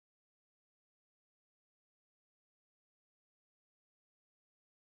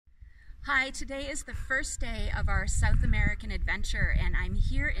Hi, today is the first day of our South American adventure and I'm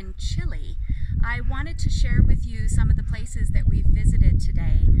here in Chile. I wanted to share with you some of the places that we've visited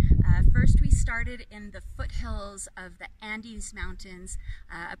today. First we started in the foothills of the Andes Mountains,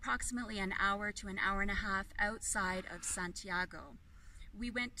 approximately an hour to an hour and a half outside of Santiago. We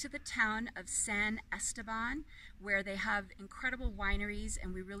went to the town of San Esteban, where they have incredible wineries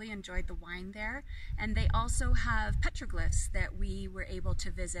and we really enjoyed the wine there. And they also have petroglyphs that we were able to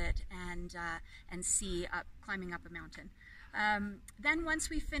visit and see climbing up a mountain. Then once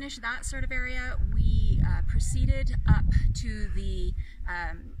we finished that sort of area, we proceeded up to the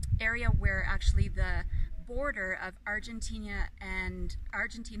area where actually the border of Argentina and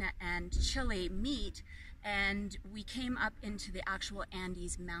Chile meet, and we came up into the actual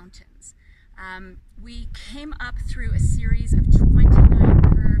Andes Mountains. We came up through a series of 29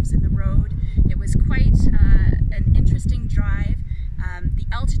 curves in the road. It was quite an interesting drive. The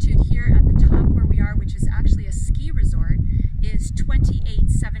altitude here at the top where we are, which is actually a ski resort, is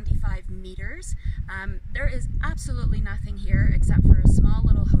 2875 meters. There is absolutely nothing here except for a small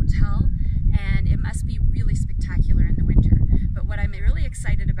little hotel, and it must be really spectacular in the winter. But what I'm really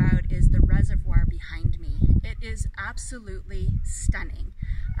excited about is the reservoir behind me. It is absolutely stunning.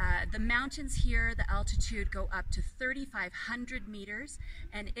 The mountains here, the altitude go up to 3,500 meters,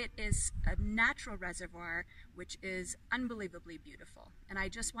 and it is a natural reservoir which is unbelievably beautiful. And I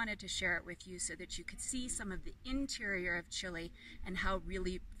just wanted to share it with you so that you could see some of the interior of Chile and how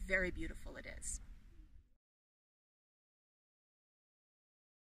really very beautiful it is.